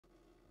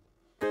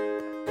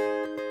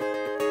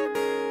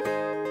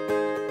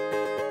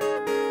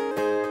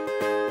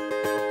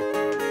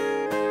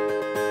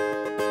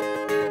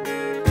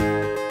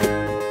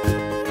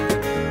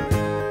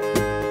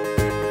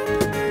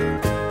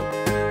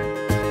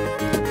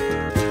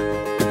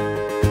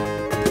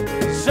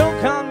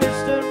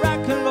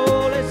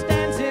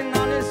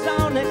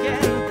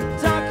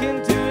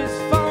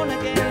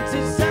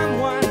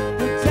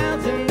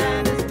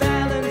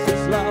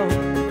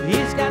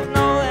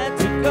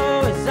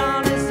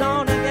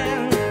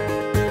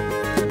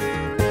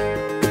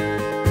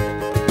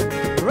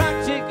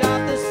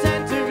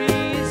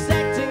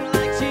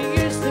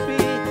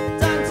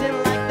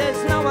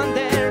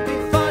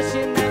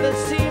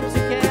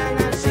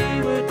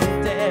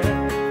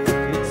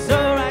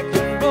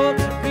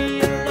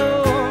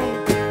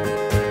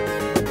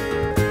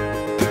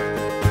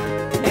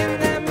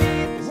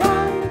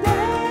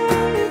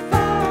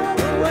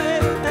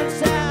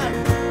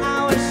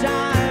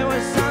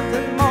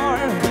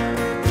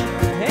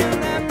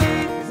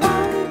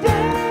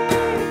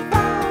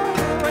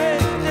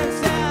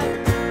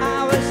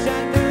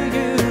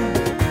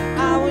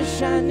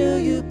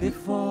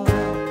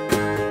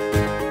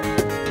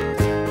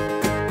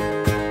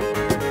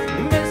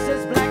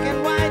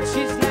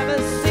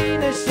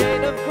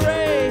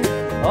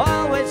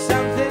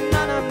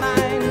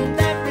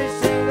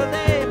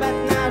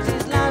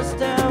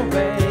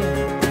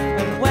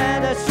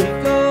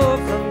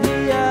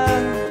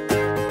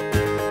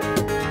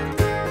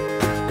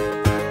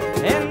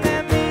And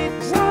then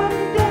meet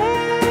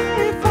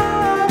someday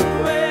far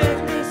away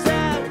and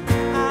said,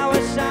 I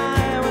wish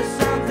I was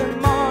something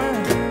more.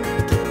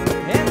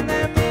 And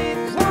then meet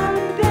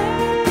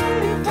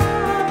someday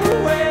far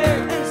away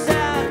and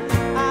said,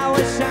 I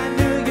wish I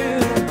knew you,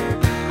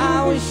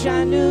 I wish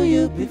I knew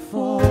you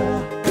before.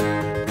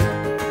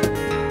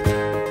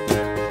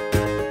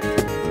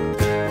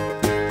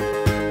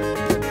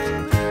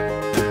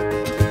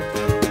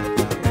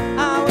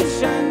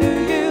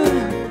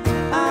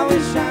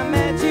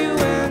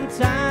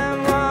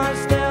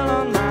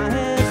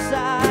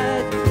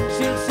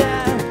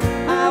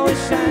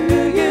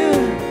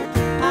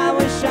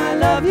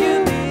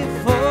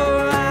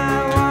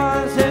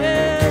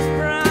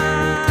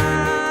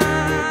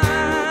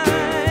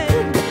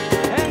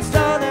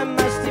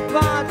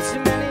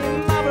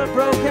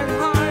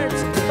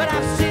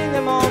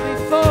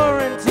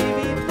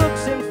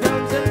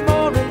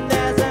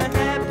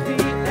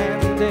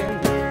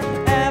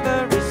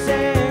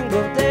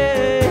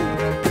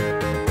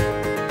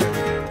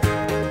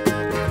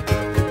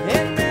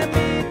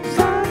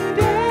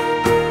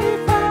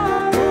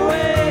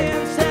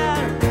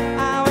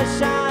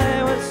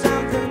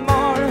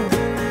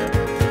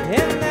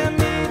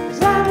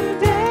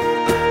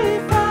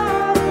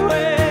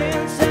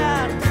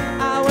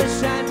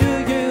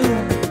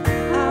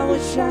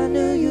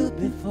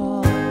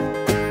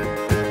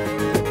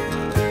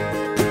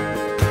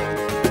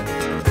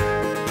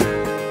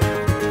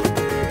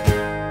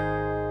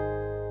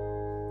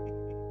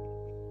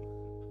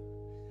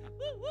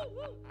 Woo, woo,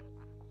 woo.